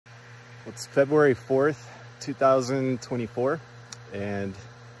It's February 4th, 2024, and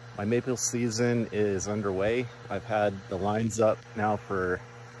my maple season is underway. I've had the lines up now for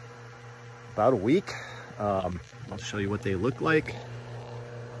about a week. I'll show you what they look like.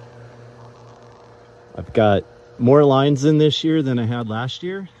 I've got more lines in this year than I had last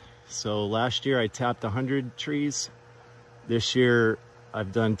year. So last year I tapped 100 trees. This year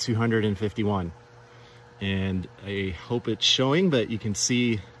I've done 251. And I hope it's showing, but you can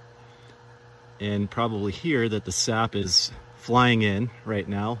see and probably hear that the sap is flying in right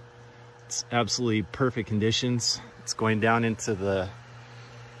now. It's absolutely perfect conditions. It's going down into the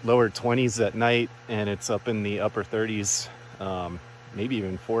lower 20s at night, and it's up in the upper 30s, maybe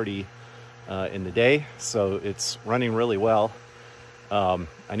even 40 in the day. So it's running really well. I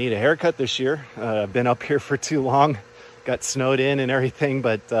need a haircut this year. I've been up here for too long. Got snowed in and everything,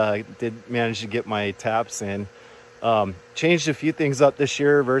 but did manage to get my taps in. Changed a few things up this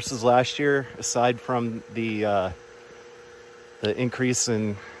year versus last year, aside from the increase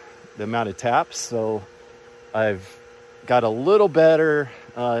in the amount of taps. So I've got a little better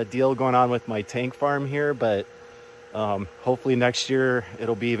deal going on with my tank farm here, but hopefully next year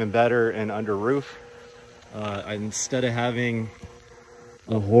it'll be even better and under roof. Instead of having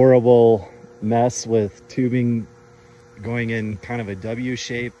a horrible mess with tubing going in kind of a W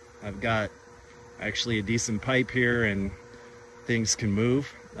shape, I've got actually a decent pipe here and things can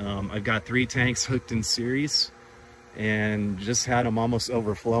move. I've got 3 tanks hooked in series and just had them almost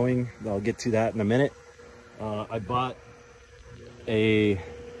overflowing. I'll get to that in a minute. I bought I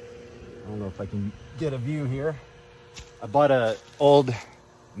don't know if I can get a view here. I bought a old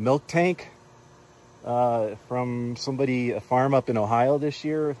milk tank from somebody, a farm up in Ohio this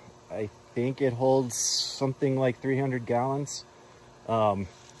year. I think it holds something like 300 gallons.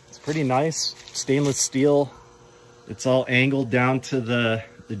 It's pretty nice, stainless steel. It's all angled down to the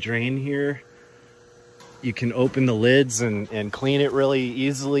drain here. You can open the lids and clean it really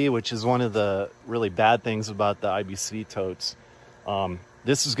easily, which is one of the really bad things about the IBC totes.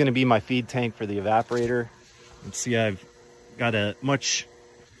 This is going to be my feed tank for the evaporator. You can see I've got a much,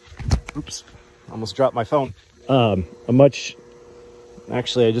 oops, almost dropped my phone.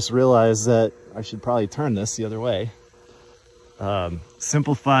 Actually, I just realized that I should probably turn this the other way.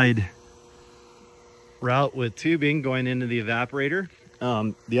 Simplified route with tubing going into the evaporator.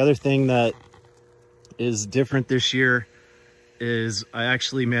 The other thing that is different this year is I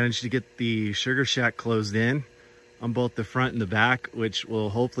actually managed to get the sugar shack closed in on both the front and the back, which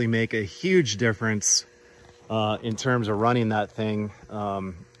will hopefully make a huge difference in terms of running that thing.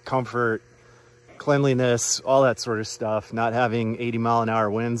 Comfort, cleanliness, all that sort of stuff. Not having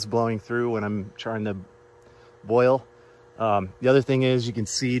 80-mile-an-hour winds blowing through when I'm trying to boil. The other thing is, you can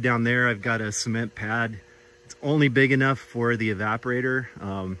see down there I've got a cement pad. It's only big enough for the evaporator.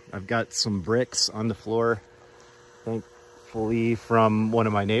 I've got some bricks on the floor, thankfully from one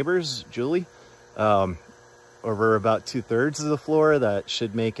of my neighbors, Julie, over about 2/3 of the floor. That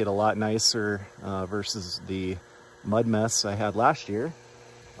should make it a lot nicer versus the mud mess I had last year.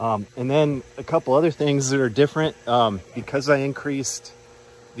 And then a couple other things that are different. Because I increased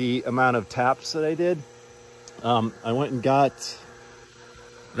the amount of taps that I did, I went and got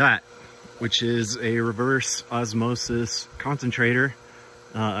that, which is a reverse osmosis concentrator.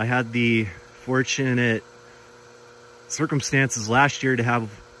 I had the fortunate circumstances last year to have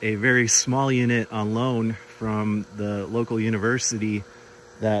a very small unit on loan from the local university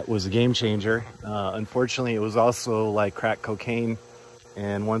that was a game changer. Unfortunately, it was also like crack cocaine.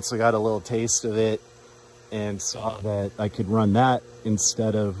 And once I got a little taste of it and saw that I could run that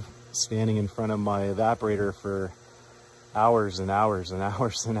instead of standing in front of my evaporator for hours and hours and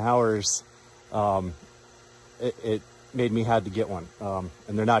hours and hours, it made me had to get one.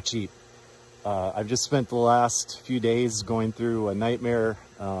 And they're not cheap. I've just spent the last few days going through a nightmare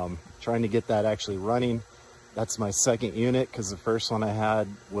trying to get that actually running. That's my second unit because the first one I had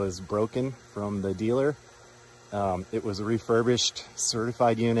was broken from the dealer. It was a refurbished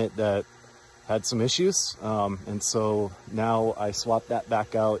certified unit that had some issues, and so now I swapped that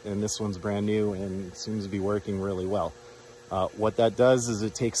back out, and this one's brand new and seems to be working really well. What that does is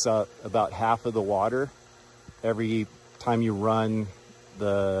it takes out about half of the water every time you run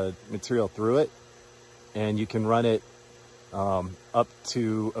the material through it, and you can run it up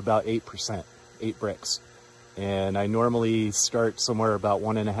to about 8%, 8 bricks. And I normally start somewhere about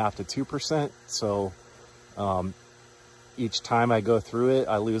 1.5 to 2%. So each time I go through it,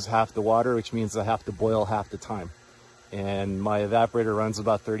 I lose half the water, which means I have to boil half the time. And my evaporator runs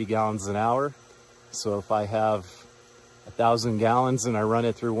about 30 gallons an hour. So if I have 1,000 gallons and I run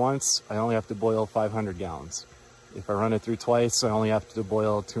it through once, I only have to boil 500 gallons. If I run it through twice, I only have to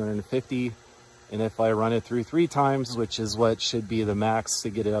boil 250. And if I run it through 3 times, which is what should be the max to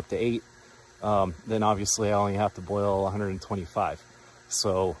get it up to 8, then obviously I only have to boil 125.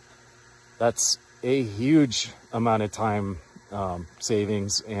 So that's a huge amount of time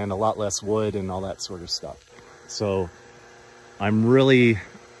savings and a lot less wood and all that sort of stuff. So I'm really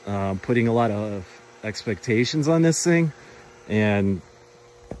putting a lot of expectations on this thing, and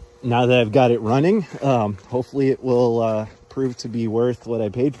now that I've got it running, hopefully it will prove to be worth what I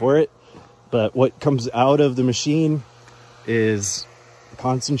paid for it. But what comes out of the machine is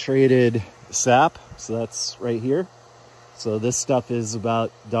concentrated sap. So that's right here. So this stuff is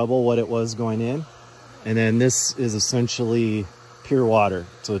about double what it was going in. And then this is essentially pure water.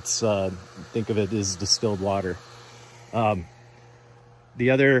 So it's, think of it as distilled water. The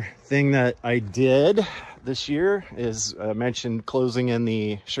other thing that I did this year is I mentioned closing in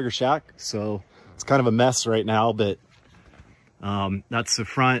the sugar shack. So it's kind of a mess right now, but that's the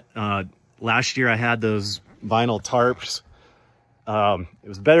front. Last year I had those vinyl tarps. It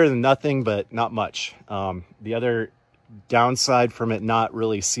was better than nothing, but not much. The other downside from it not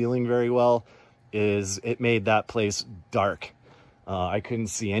really sealing very well is it made that place dark. I couldn't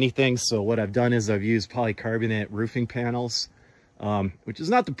see anything. So what I've done is I've used polycarbonate roofing panels, which is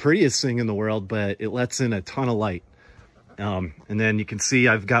not the prettiest thing in the world, but it lets in a ton of light. And then you can see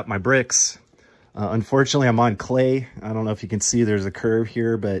I've got my bricks. Unfortunately, I'm on clay. I don't know if you can see there's a curve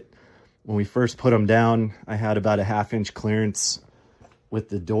here, but when we first put them down, I had about a 1/2 inch clearance with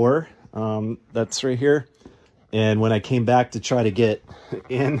the door. That's right here. And when I came back to try to get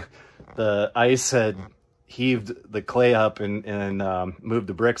in, the ice had heaved the clay up and moved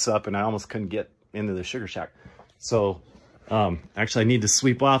the bricks up, and I almost couldn't get into the sugar shack. So actually I need to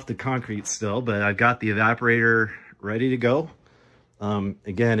sweep off the concrete still, but I've got the evaporator ready to go.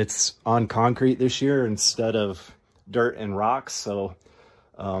 Again, it's on concrete this year instead of dirt and rocks. So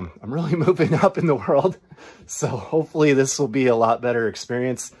I'm really moving up in the world. So hopefully this will be a lot better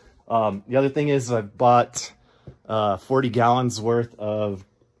experience. The other thing is I've bought 40 gallons worth of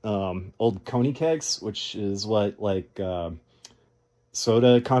old Coney kegs, which is what like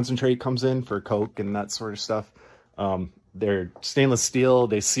soda concentrate comes in for Coke and that sort of stuff. They're stainless steel,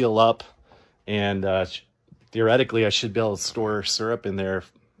 they seal up, and theoretically I should be able to store syrup in there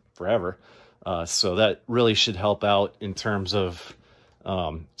forever. So that really should help out in terms of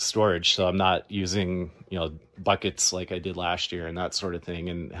storage. So I'm not using, you know, buckets like I did last year and that sort of thing,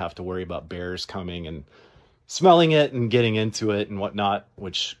 and have to worry about bears coming and smelling it and getting into it and whatnot,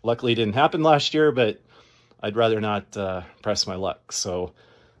 which luckily didn't happen last year, but I'd rather not press my luck. So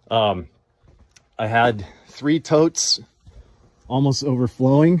I had 3 totes almost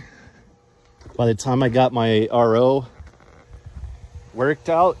overflowing by the time I got my RO worked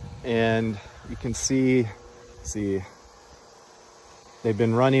out. And you can see they've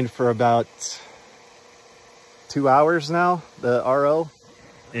been running for about 2 hours now, the RO,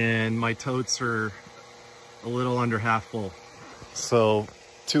 and my totes are a little under half full. So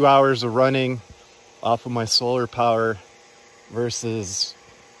 2 hours of running off of my solar power versus,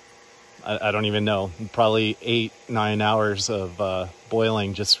 I don't even know, probably 8-9 hours of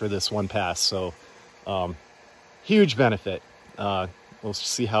boiling just for this one pass. So huge benefit. We'll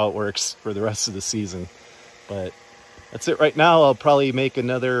see how it works for the rest of the season, but that's it right now. I'll probably make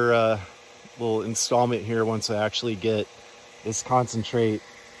another little installment here once I actually get this concentrate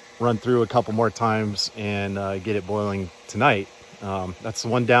run through a couple more times and get it boiling tonight. That's the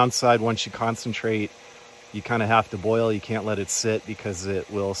one downside. Once you concentrate, you kind of have to boil. You can't let it sit because it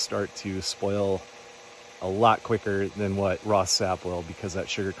will start to spoil a lot quicker than what raw sap will, because that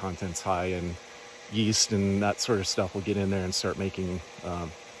sugar content's high, and yeast and that sort of stuff will get in there and start making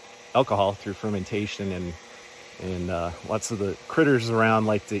alcohol through fermentation, and lots of the critters around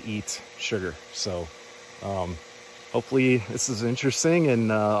like to eat sugar. So hopefully this is interesting,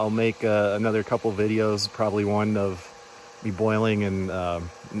 and I'll make another couple videos, probably one of me boiling, and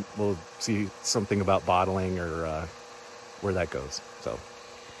we'll see something about bottling or where that goes. So